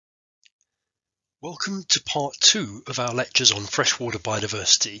Welcome to part 2 of our lectures on freshwater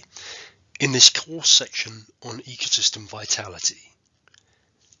biodiversity in this course section on ecosystem vitality.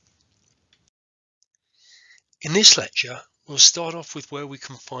 In this lecture, we'll start off with where we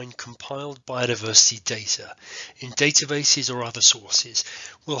can find compiled biodiversity data in databases or other sources.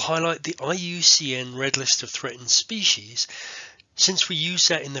 We'll highlight the IUCN Red List of Threatened Species, since we use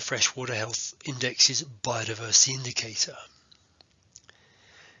that in the Freshwater Health Index's biodiversity indicator.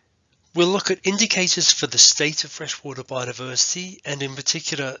 We'll look at indicators for the state of freshwater biodiversity, and in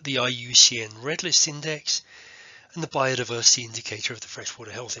particular the IUCN Red List Index and the Biodiversity Indicator of the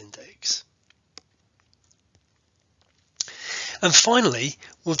Freshwater Health Index. And finally,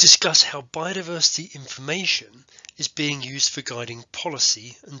 we'll discuss how biodiversity information is being used for guiding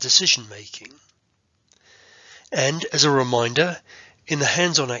policy and decision making. And as a reminder, in the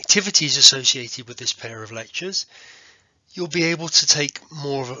hands-on activities associated with this pair of lectures, you'll be able to take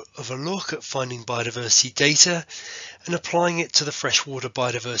more of a look at finding biodiversity data and applying it to the Freshwater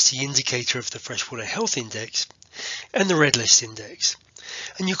Biodiversity Indicator of the Freshwater Health Index and the Red List Index.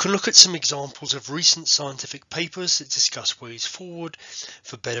 And you can look at some examples of recent scientific papers that discuss ways forward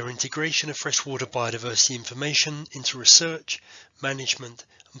for better integration of freshwater biodiversity information into research, management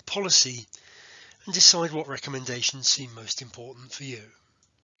and policy, and decide what recommendations seem most important for you.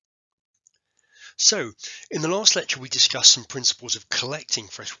 So, in the last lecture we discussed some principles of collecting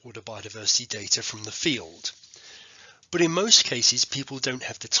freshwater biodiversity data from the field. But in most cases people don't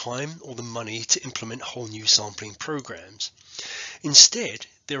have the time or the money to implement whole new sampling programs. Instead,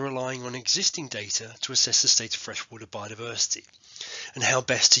 they're relying on existing data to assess the state of freshwater biodiversity and how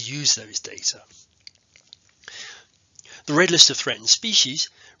best to use those data. The Red List of Threatened Species,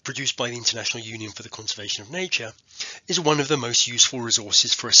 produced by the International Union for the Conservation of Nature, is one of the most useful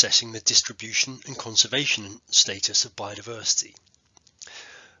resources for assessing the distribution and conservation status of biodiversity.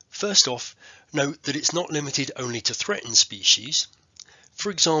 First off, note that it's not limited only to threatened species. For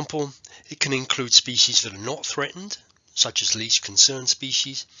example, it can include species that are not threatened, such as least concern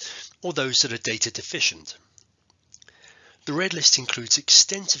species, or those that are data deficient. The Red List includes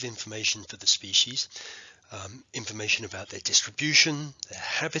extensive information for the species, information about their distribution, their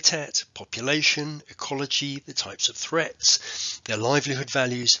habitat, population, ecology, the types of threats, their livelihood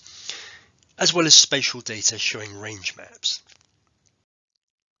values, as well as spatial data showing range maps.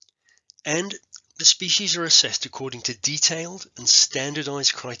 And the species are assessed according to detailed and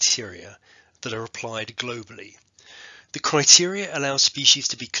standardized criteria that are applied globally. The criteria allow species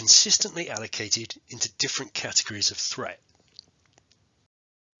to be consistently allocated into different categories of threat.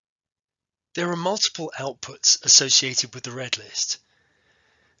 There are multiple outputs associated with the Red List.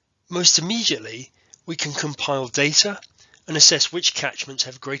 Most immediately, we can compile data and assess which catchments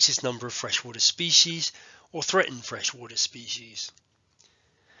have greatest number of freshwater species or threatened freshwater species.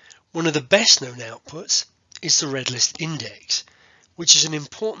 One of the best known outputs is the Red List Index, which is an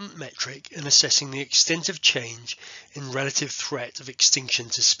important metric in assessing the extent of change in relative threat of extinction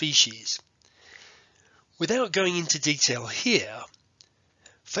to species. Without going into detail here,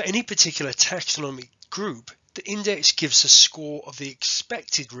 for any particular taxonomic group, the index gives a score of the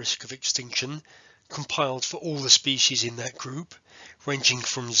expected risk of extinction compiled for all the species in that group, ranging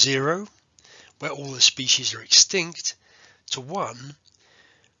from 0, where all the species are extinct, to 1,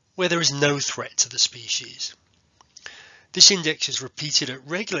 where there is no threat to the species. This index is repeated at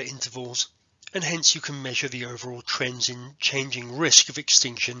regular intervals, and hence you can measure the overall trends in changing risk of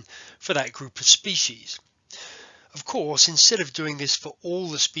extinction for that group of species. Of course, instead of doing this for all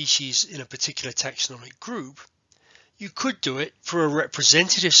the species in a particular taxonomic group, you could do it for a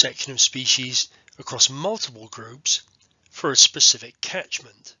representative section of species across multiple groups for a specific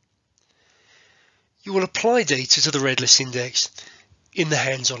catchment. You will apply data to the Red List Index in the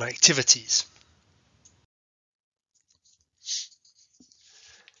hands-on activities.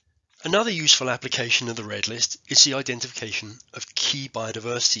 Another useful application of the Red List is the identification of key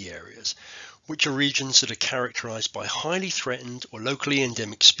biodiversity areas, which are regions that are characterized by highly threatened or locally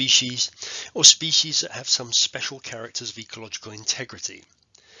endemic species, or species that have some special characters of ecological integrity.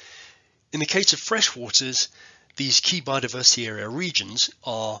 In the case of freshwaters, these key biodiversity area regions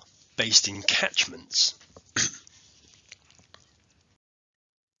are based in catchments.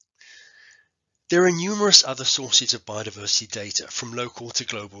 There are numerous other sources of biodiversity data from local to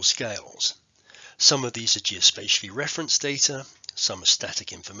global scales. Some of these are geospatially referenced data, some are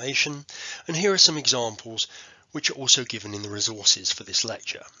static information, and here are some examples which are also given in the resources for this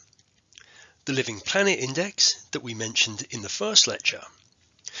lecture. The Living Planet Index that we mentioned in the first lecture.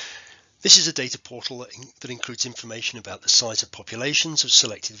 This is a data portal that includes information about the size of populations of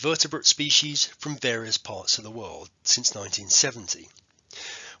selected vertebrate species from various parts of the world since 1970.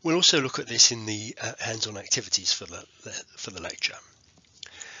 We'll also look at this in the hands-on activities for the lecture.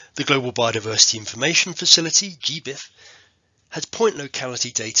 The Global Biodiversity Information Facility, GBIF, has point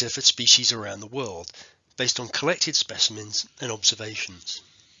locality data for species around the world based on collected specimens and observations.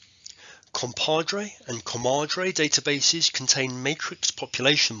 Compadre and Comadre databases contain matrix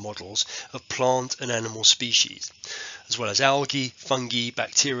population models of plant and animal species, as well as algae, fungi,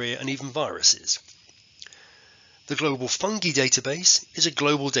 bacteria, and even viruses. The Global Fungi Database is a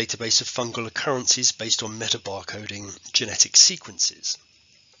global database of fungal occurrences based on metabarcoding genetic sequences.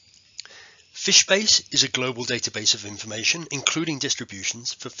 FishBase is a global database of information, including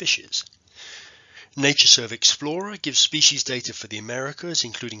distributions for fishes. NatureServe Explorer gives species data for the Americas,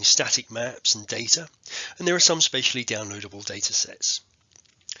 including static maps and data, and there are some spatially downloadable datasets.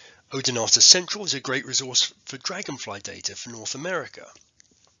 Odonata Central is a great resource for dragonfly data for North America.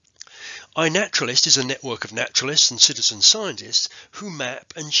 iNaturalist is a network of naturalists and citizen scientists who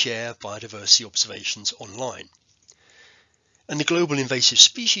map and share biodiversity observations online. And the Global Invasive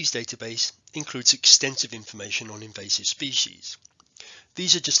Species Database includes extensive information on invasive species.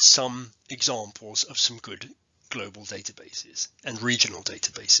 These are just some examples of some good global databases and regional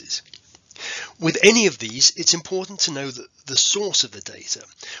databases. With any of these, it's important to know the source of the data,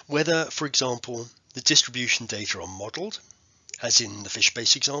 whether, for example, the distribution data are modeled, as in the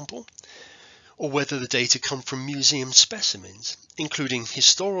FishBase example, or whether the data come from museum specimens, including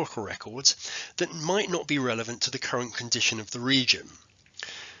historical records that might not be relevant to the current condition of the region.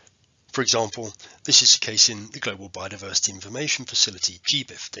 For example, this is the case in the Global Biodiversity Information Facility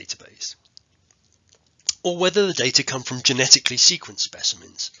GBIF database. Or whether the data come from genetically sequenced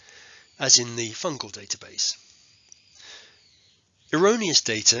specimens, as in the fungal database. Erroneous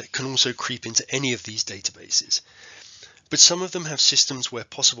data can also creep into any of these databases, but some of them have systems where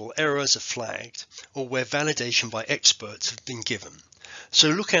possible errors are flagged or where validation by experts have been given. So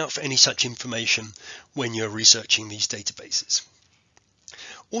look out for any such information when you're researching these databases.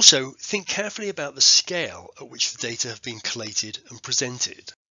 Also, think carefully about the scale at which the data have been collated and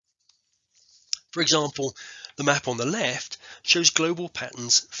presented. For example, the map on the left shows global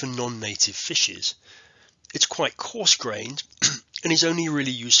patterns for non-native fishes. It's quite coarse-grained and is only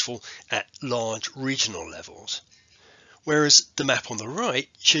really useful at large regional levels. Whereas the map on the right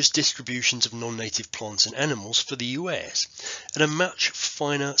shows distributions of non-native plants and animals for the US at a much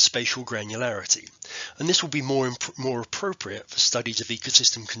finer spatial granularity, and this will be more appropriate for studies of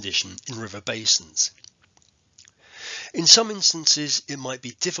ecosystem condition in river basins. In some instances, it might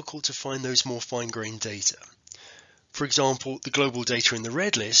be difficult to find those more fine-grained data. For example, the global data in the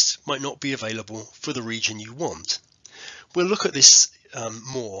red list might not be available for the region you want. We'll look at this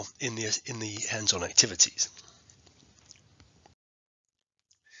more in the hands-on activities.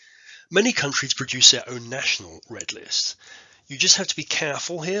 Many countries produce their own national red lists. You just have to be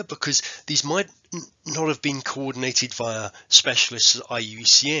careful here because these might not have been coordinated via specialists at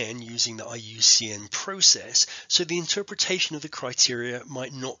IUCN using the IUCN process, so the interpretation of the criteria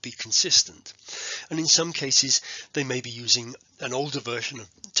might not be consistent. And in some cases, they may be using an older version of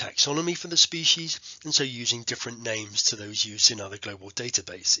taxonomy for the species, and so using different names to those used in other global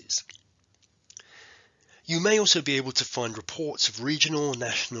databases. You may also be able to find reports of regional,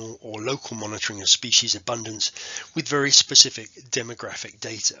 national, or local monitoring of species abundance with very specific demographic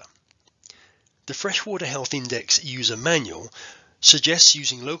data. The Freshwater Health Index user manual suggests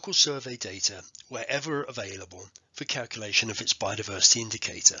using local survey data wherever available for calculation of its biodiversity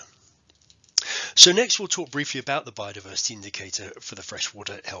indicator. So next we'll talk briefly about the biodiversity indicator for the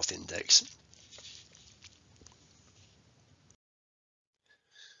Freshwater Health Index.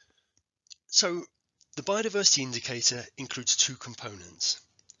 So the biodiversity indicator includes two components.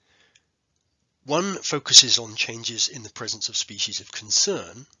 One focuses on changes in the presence of species of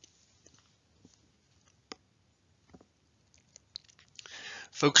concern,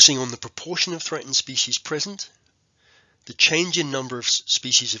 focusing on the proportion of threatened species present, the change in number of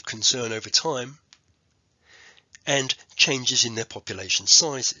species of concern over time, and changes in their population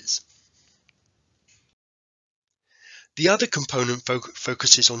sizes. The other component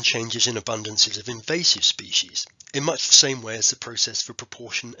focuses on changes in abundances of invasive species, in much the same way as the process for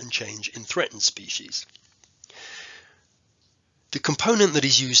proportion and change in threatened species. The component that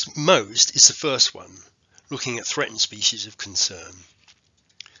is used most is the first one, looking at threatened species of concern.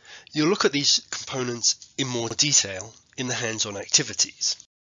 You'll look at these components in more detail in the hands-on activities.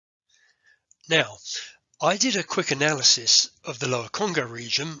 Now, I did a quick analysis of the Lower Congo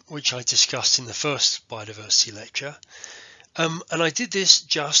region, which I discussed in the first biodiversity lecture, and I did this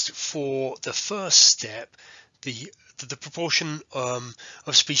just for the first step, the proportion of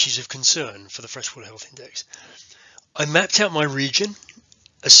species of concern for the Freshwater Health Index. I mapped out my region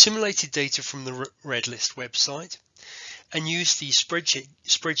assimilated data from the Red List website, and used the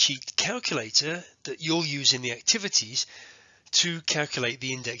spreadsheet calculator that you'll use in the activities to calculate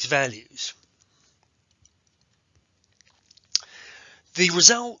the index values. The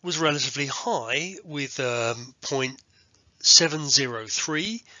result was relatively high with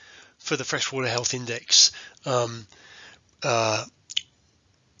 0.703 for the Freshwater Health Index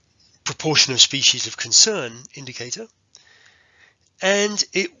proportion of species of concern indicator, and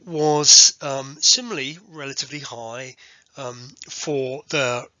it was similarly relatively high for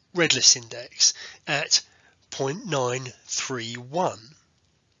the Red List Index at 0.931.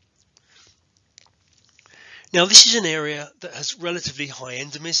 Now, this is an area that has relatively high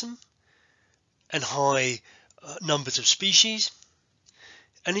endemism and high numbers of species,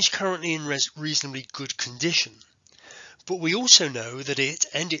 and is currently in reasonably good condition. But we also know that it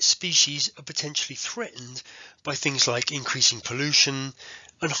and its species are potentially threatened by things like increasing pollution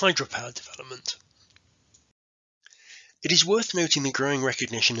and hydropower development. It is worth noting the growing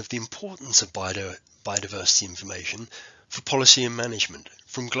recognition of the importance of biodiversity information for policy and management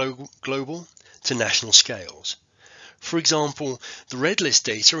from global to national scales. For example, the Red List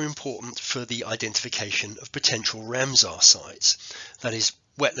data are important for the identification of potential Ramsar sites, that is,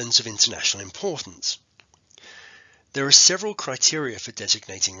 wetlands of international importance. There are several criteria for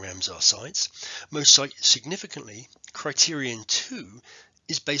designating Ramsar sites. Most significantly, criterion 2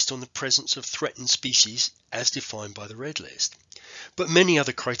 is based on the presence of threatened species as defined by the Red List. But many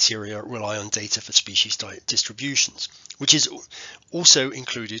other criteria rely on data for species distributions, which is also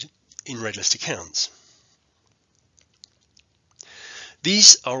included in Red List accounts.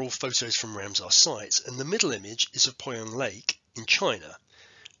 These are all photos from Ramsar sites, and the middle image is of Poyang Lake in China.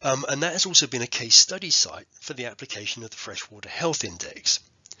 And that has also been a case study site for the application of the Freshwater Health Index.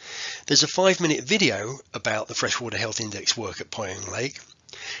 There's a 5-minute video about the Freshwater Health Index work at Poyang Lake,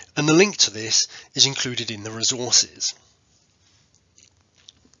 and the link to this is included in the resources.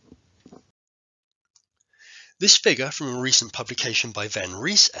 This figure from a recent publication by Van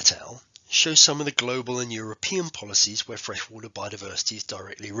Rees et al. Shows some of the global and European policies where freshwater biodiversity is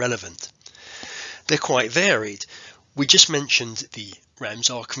directly relevant. They're quite varied. We just mentioned the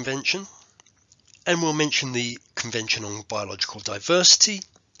Ramsar Convention, and we'll mention the Convention on Biological Diversity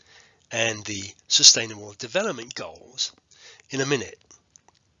and the Sustainable Development Goals in a minute.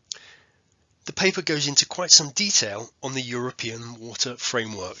 The paper goes into quite some detail on the European Water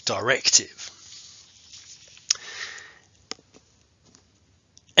Framework Directive.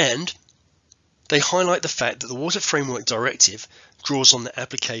 And they highlight the fact that the Water Framework Directive draws on the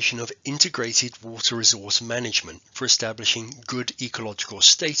application of integrated water resource management for establishing good ecological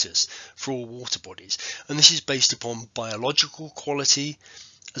status for all water bodies, and this is based upon biological quality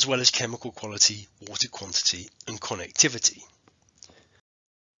as well as chemical quality, water quantity and connectivity.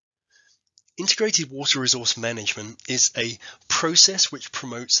 Integrated water resource management is a process which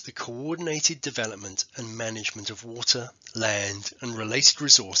promotes the coordinated development and management of water, land and related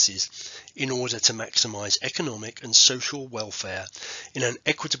resources in order to maximize economic and social welfare in an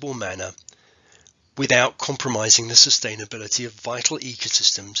equitable manner without compromising the sustainability of vital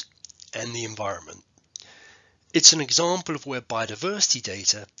ecosystems and the environment. It's an example of where biodiversity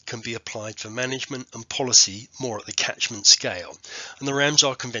data can be applied for management and policy more at the catchment scale, and the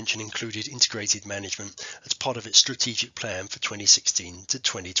Ramsar Convention included integrated management as part of its strategic plan for 2016 to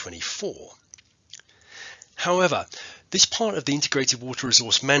 2024. However, this part of the integrated water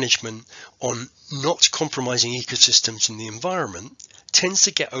resource management on not compromising ecosystems and the environment tends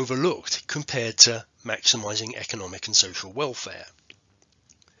to get overlooked compared to maximizing economic and social welfare.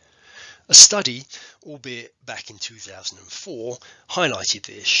 A study, albeit back in 2004, highlighted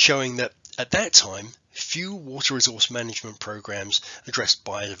this, showing that at that time, few water resource management programs addressed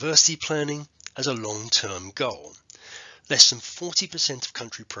biodiversity planning as a long-term goal. Less than 40% of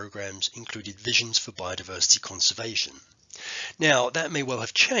country programs included visions for biodiversity conservation. Now, that may well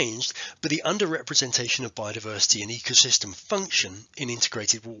have changed, but the underrepresentation of biodiversity and ecosystem function in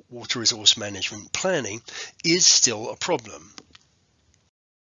integrated water resource management planning is still a problem.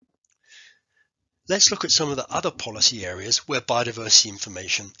 Let's look at some of the other policy areas where biodiversity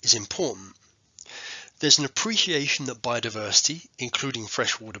information is important. There's an appreciation that biodiversity, including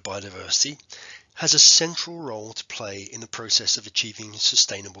freshwater biodiversity, has a central role to play in the process of achieving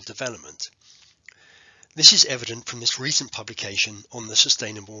sustainable development. This is evident from this recent publication on the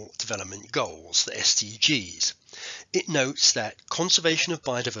Sustainable Development Goals, the SDGs. It notes that conservation of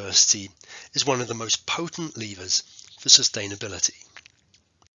biodiversity is one of the most potent levers for sustainability.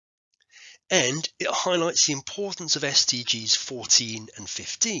 And it highlights the importance of SDGs 14 and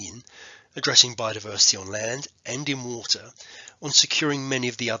 15, addressing biodiversity on land and in water, on securing many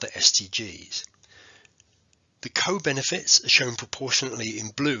of the other SDGs. The co-benefits are shown proportionately in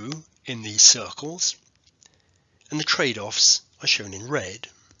blue in these circles, and the trade-offs are shown in red.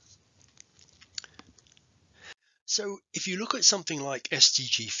 So if you look at something like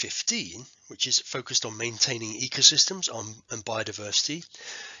SDG 15, which is focused on maintaining ecosystems and biodiversity,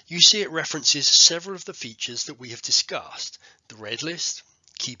 you see it references several of the features that we have discussed: the red list,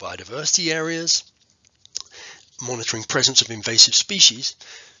 key biodiversity areas, monitoring presence of invasive species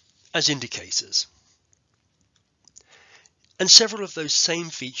as indicators. And several of those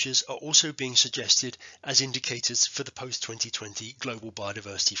same features are also being suggested as indicators for the post-2020 Global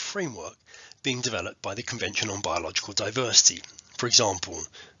Biodiversity Framework being developed by the Convention on Biological Diversity. For example,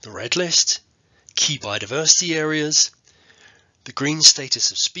 the red list, key biodiversity areas, the green status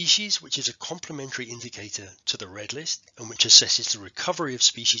of species, which is a complementary indicator to the red list and which assesses the recovery of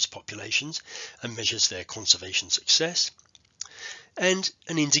species populations and measures their conservation success, and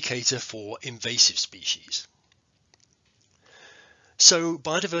an indicator for invasive species. So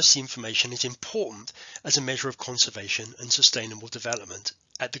biodiversity information is important as a measure of conservation and sustainable development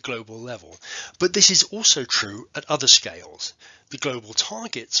at the global level, but this is also true at other scales. The global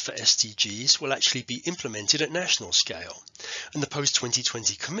targets for SDGs will actually be implemented at national scale, and the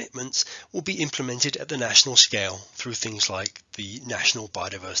post-2020 commitments will be implemented at the national scale through things like the National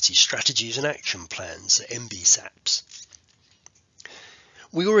Biodiversity Strategies and Action Plans, the NBSAPs.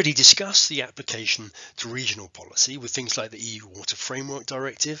 We already discussed the application to regional policy with things like the EU Water Framework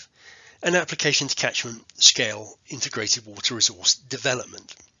Directive and application to catchment scale integrated water resource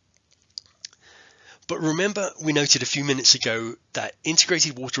development. But remember, we noted a few minutes ago that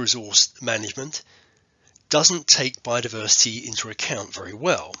integrated water resource management doesn't take biodiversity into account very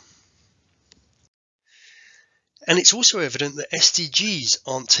well. And it's also evident that SDGs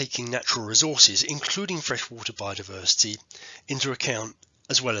aren't taking natural resources, including freshwater biodiversity, into account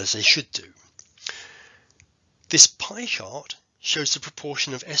as well as they should do. This pie chart shows the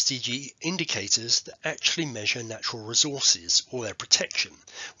proportion of SDG indicators that actually measure natural resources or their protection,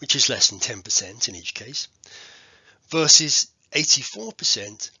 which is less than 10% in each case, versus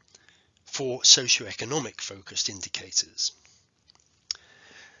 84% for socio-economic focused indicators.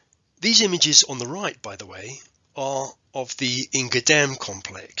 These images on the right, by the way, are of the Inga Dam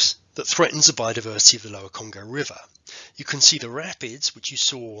complex that threatens the biodiversity of the Lower Congo River. You can see the rapids, which you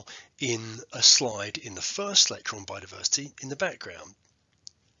saw in a slide in the first lecture on biodiversity, in the background.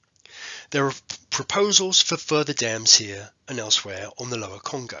 There are proposals for further dams here and elsewhere on the Lower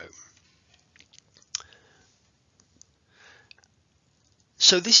Congo.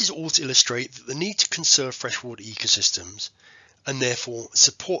 So this is all to illustrate that the need to conserve freshwater ecosystems and therefore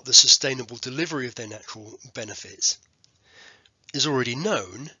support the sustainable delivery of their natural benefits is already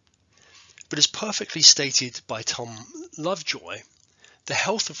known, but as perfectly stated by Tom Lovejoy, the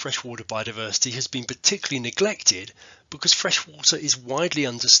health of freshwater biodiversity has been particularly neglected because freshwater is widely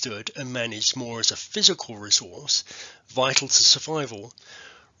understood and managed more as a physical resource vital to survival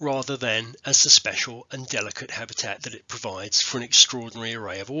rather than as the special and delicate habitat that it provides for an extraordinary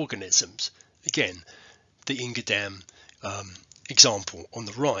array of organisms. Again, the Inga Dam example on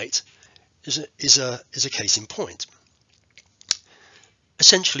the right is a case in point.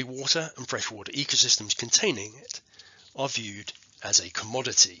 Essentially, water and freshwater ecosystems containing it are viewed as a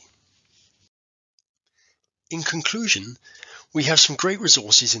commodity. In conclusion, we have some great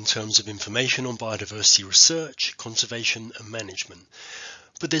resources in terms of information on biodiversity research, conservation and management,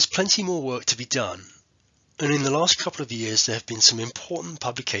 but there's plenty more work to be done. And in the last couple of years, there have been some important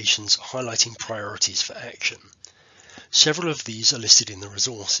publications highlighting priorities for action. Several of these are listed in the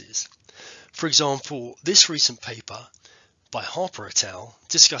resources. For example, this recent paper by Harper et al.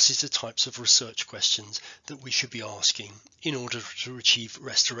 Discusses the types of research questions that we should be asking in order to achieve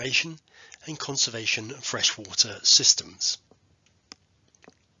restoration and conservation of freshwater systems.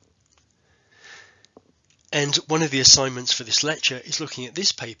 And one of the assignments for this lecture is looking at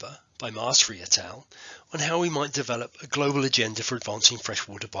this paper by Marsri et al. On how we might develop a global agenda for advancing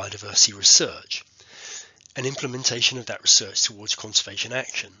freshwater biodiversity research and implementation of that research towards conservation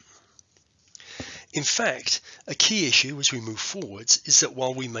action. In fact, a key issue as we move forwards is that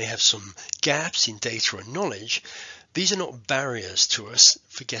while we may have some gaps in data and knowledge, these are not barriers to us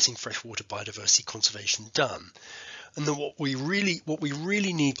for getting freshwater biodiversity conservation done. And that what we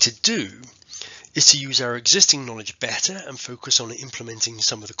really need to do is to use our existing knowledge better and focus on implementing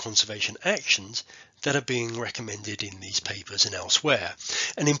some of the conservation actions that are being recommended in these papers and elsewhere.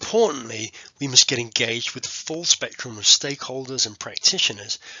 And importantly, we must get engaged with the full spectrum of stakeholders and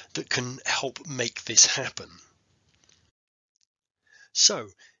practitioners that can help make this happen. So,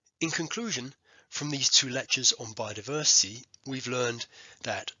 In conclusion, from these 2 lectures on biodiversity, we've learned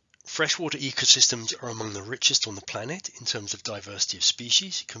that freshwater ecosystems are among the richest on the planet in terms of diversity of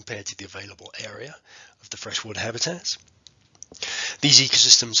species compared to the available area of the freshwater habitats. These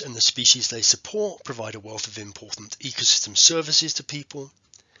ecosystems and the species they support provide a wealth of important ecosystem services to people.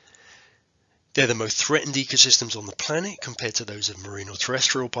 They're the most threatened ecosystems on the planet compared to those of marine or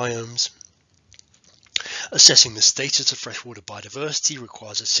terrestrial biomes. Assessing the status of freshwater biodiversity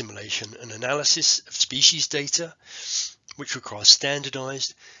requires assimilation and analysis of species data, which requires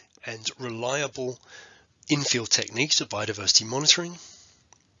standardized and reliable in-field techniques of biodiversity monitoring.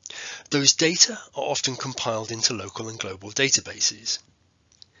 Those data are often compiled into local and global databases,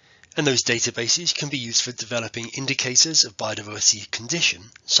 and those databases can be used for developing indicators of biodiversity condition,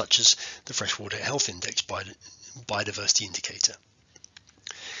 such as the Freshwater Health Index biodiversity indicator.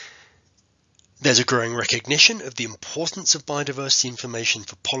 There's a growing recognition of the importance of biodiversity information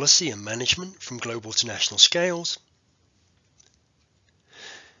for policy and management from global to national scales.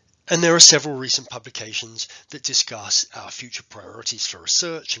 And there are several recent publications that discuss our future priorities for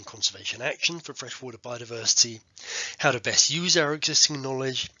research and conservation action for freshwater biodiversity, how to best use our existing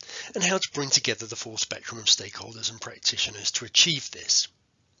knowledge, and how to bring together the full spectrum of stakeholders and practitioners to achieve this.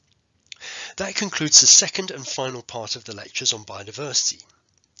 That concludes the second and final part of the lectures on biodiversity.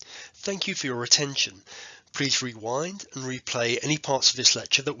 Thank you for your attention. Please rewind and replay any parts of this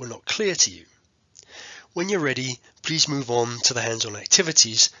lecture that were not clear to you. When you're ready, please move on to the hands-on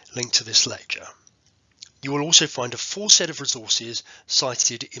activities linked to this lecture. You will also find a full set of resources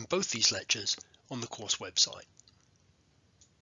cited in both these lectures on the course website.